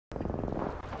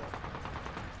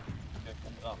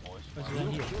mooi. We zijn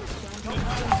hier.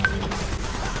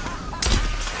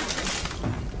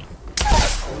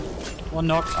 One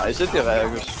knock. Hij zit hier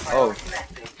ergens. Oh.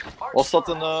 Was dat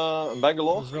een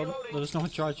Bangalore? Dat is nog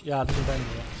een charge. Ja, dat is een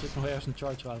Bangalore. Er zit nog ergens een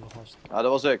charge driver vast. Ja,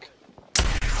 dat was ik.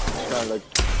 Waarschijnlijk.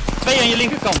 2 aan je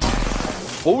linkerkant.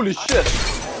 Holy shit.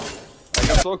 Ik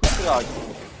heb het ook goed geraakt.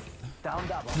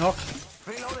 Knock.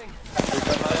 Ik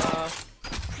ben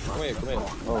kom hier, kom hier.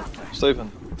 Oh,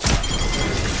 Steven.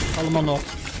 Allemaal nog.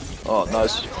 Oh,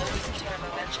 nice.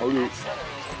 Holy.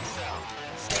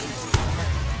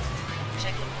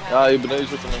 Ja, hier beneden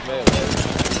zit er nog meer.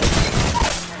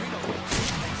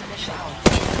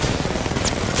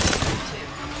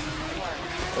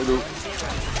 Holy.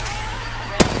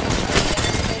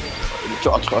 Die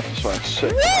charge rifles waren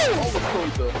sick. Alle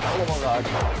schoten, allemaal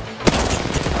raken.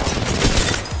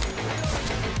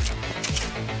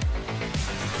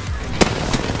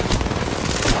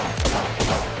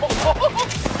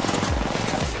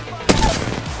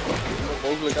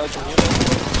 Mogelijkheid om hier.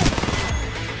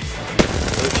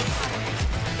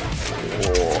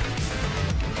 Oh.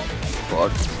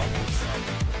 Fuck.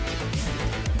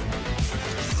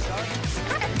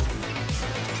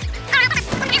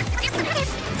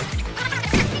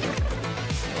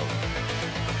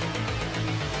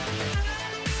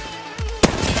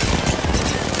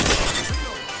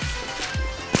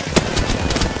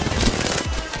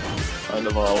 Einde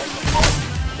verhaal.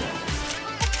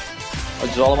 Had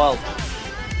je ze allemaal? Oh.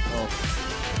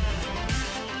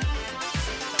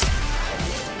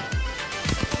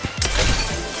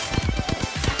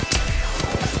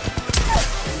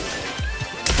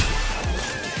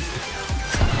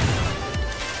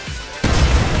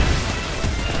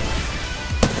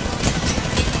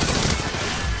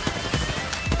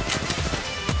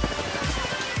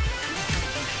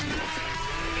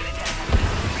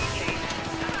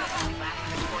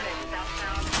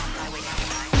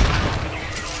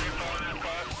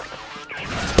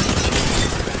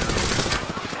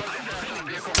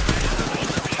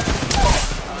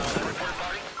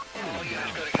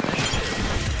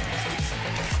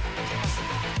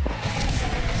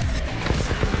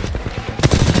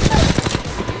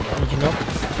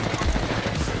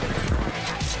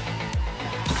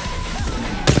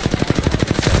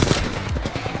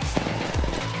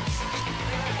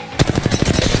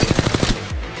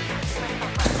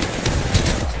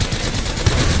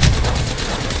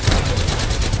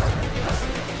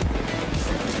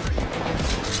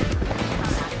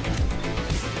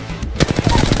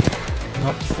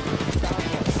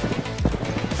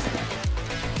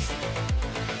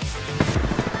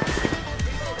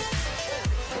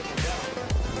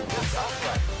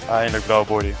 Eindelijk blauw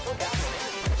body.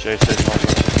 Chase steeds man.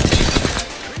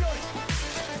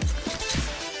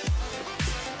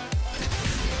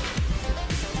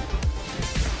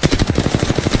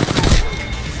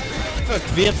 Fuck,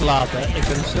 weer te laat hè. Ik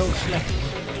ben zo slecht.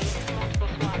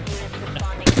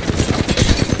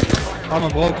 Allemaal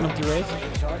broken op die raid.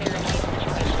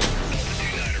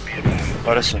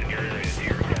 Waar is ze?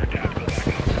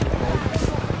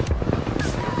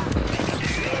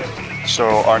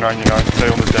 Zo, R99,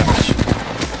 200 damage.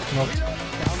 Knocked.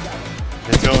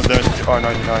 Nee, 200 damage met die R99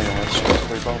 jongens.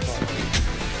 Goeie bal van.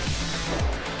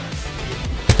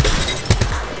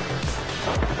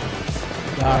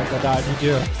 Daar, die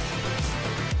deur. We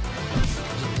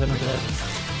zijn nog de rest.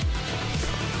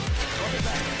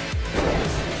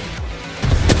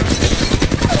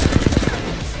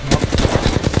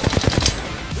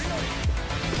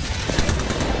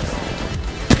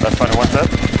 Pathfinder one tap.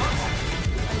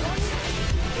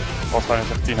 Pathfinder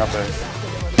zegt 10 HP.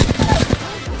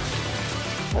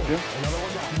 Heb je?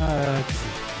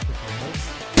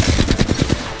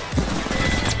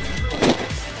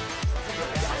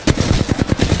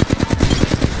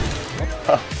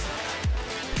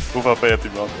 Hoeveel HP heeft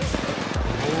die man?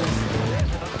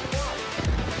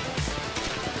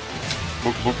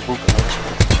 Boek.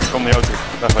 Kom naar jou toe.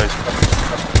 Wegwezen.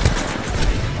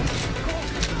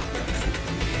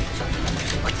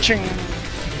 Ching!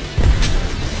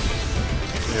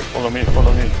 Hier, follow me.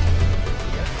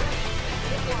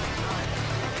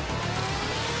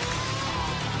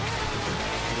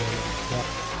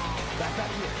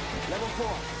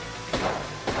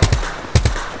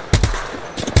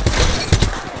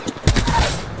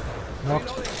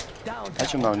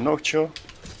 Had je hem nou nog, joh?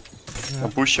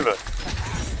 Dan pushen we.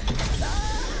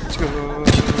 Let's go.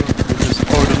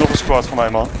 Oh, er is nog een squad voor mij,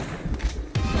 man.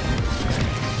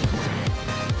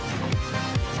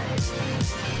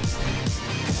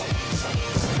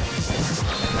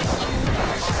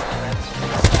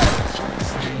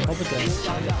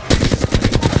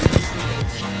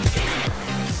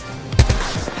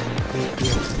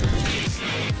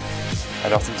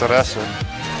 dacht een terrasse.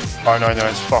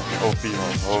 R99 is fucking OP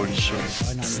man, holy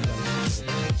shit.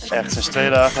 Echt, sinds 2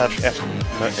 dagen heb ik echt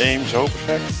mijn aim zo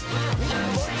perfect.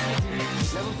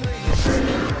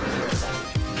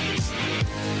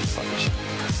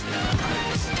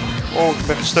 Oh, ik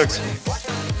ben gestukt.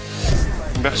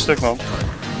 Ik ben gestukt man.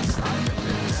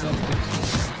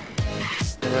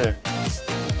 Nee.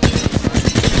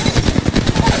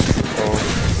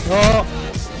 Oh.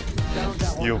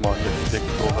 Yo man, je dikke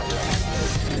kolder.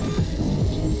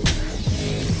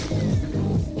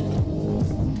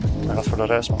 Hij gaat voor de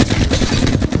rest man.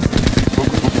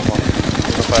 Boeken man.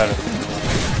 Ik ben veilig.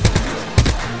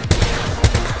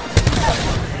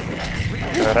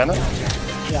 Kun je rennen?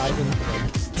 Ja, ik ben het.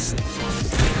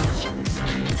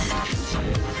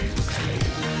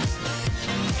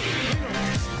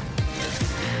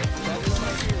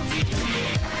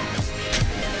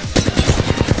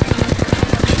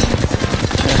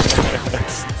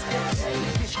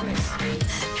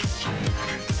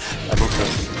 Hij boekt het.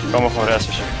 Ik kan me gewoon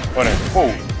resten. Oh nee. Oh.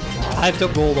 Hij heeft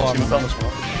ook gold armor. Iemand anders man.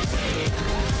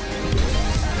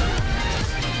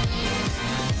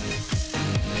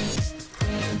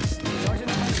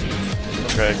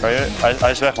 Oké, kan je?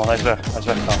 Hij is weg man, hij is weg. Hij is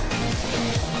weggegaan.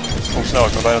 Kom snel,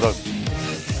 ik ben bijna dood.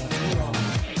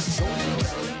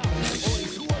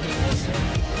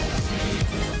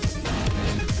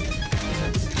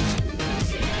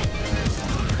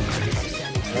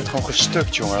 Hij werd gewoon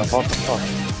gestukt jongen, what the fuck.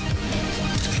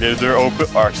 Weer de deur open,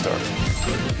 Arkstar.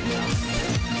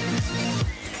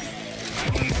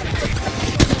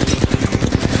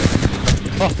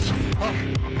 Oh.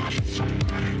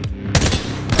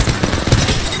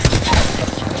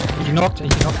 Eentje knokt,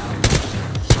 eentje knokt.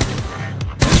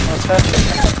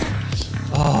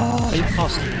 Oh, je hebt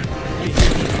vast.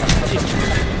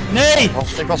 Nee!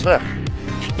 Ik was weg.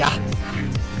 Ja.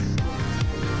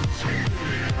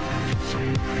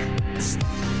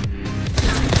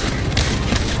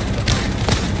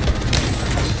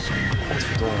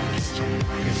 Godverdomme.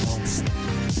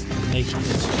 Nee.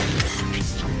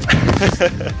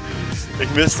 Ik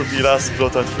miste op die laatste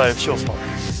bloot uit 5 shots man.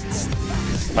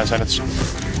 Maar zijn het...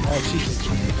 Oh, ik zie het.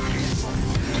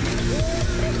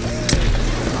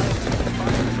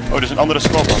 Oh, dit is een andere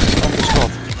squad man. Een andere squad.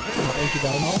 Nog eentje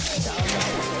daar nog.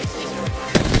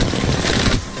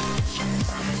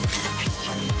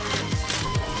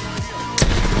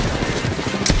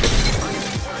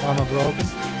 Armor broken.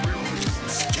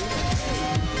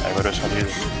 Even rustig gaan hier.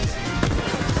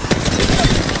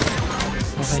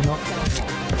 Nog één nog.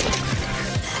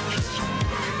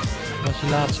 Dat is die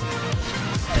laatste.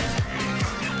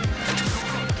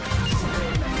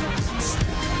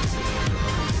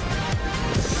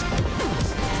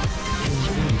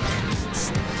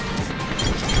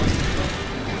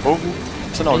 Boven?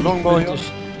 Is er nou een longbow joh?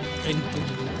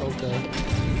 21 ook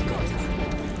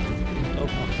ook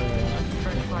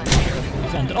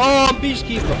nog oh,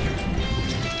 Peacekeeper!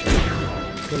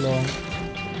 Te lang.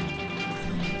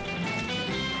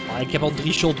 Maar ik heb al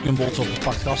 3 shotgun bolts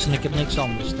opgepakt gast en ik heb niks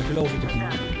anders, dat geloof ik toch niet.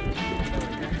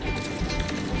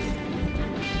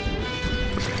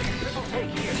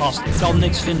 Gast, ik kan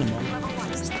niks vinden man.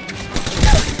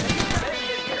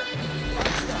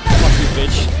 Fuck you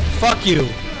bitch. Fuck you!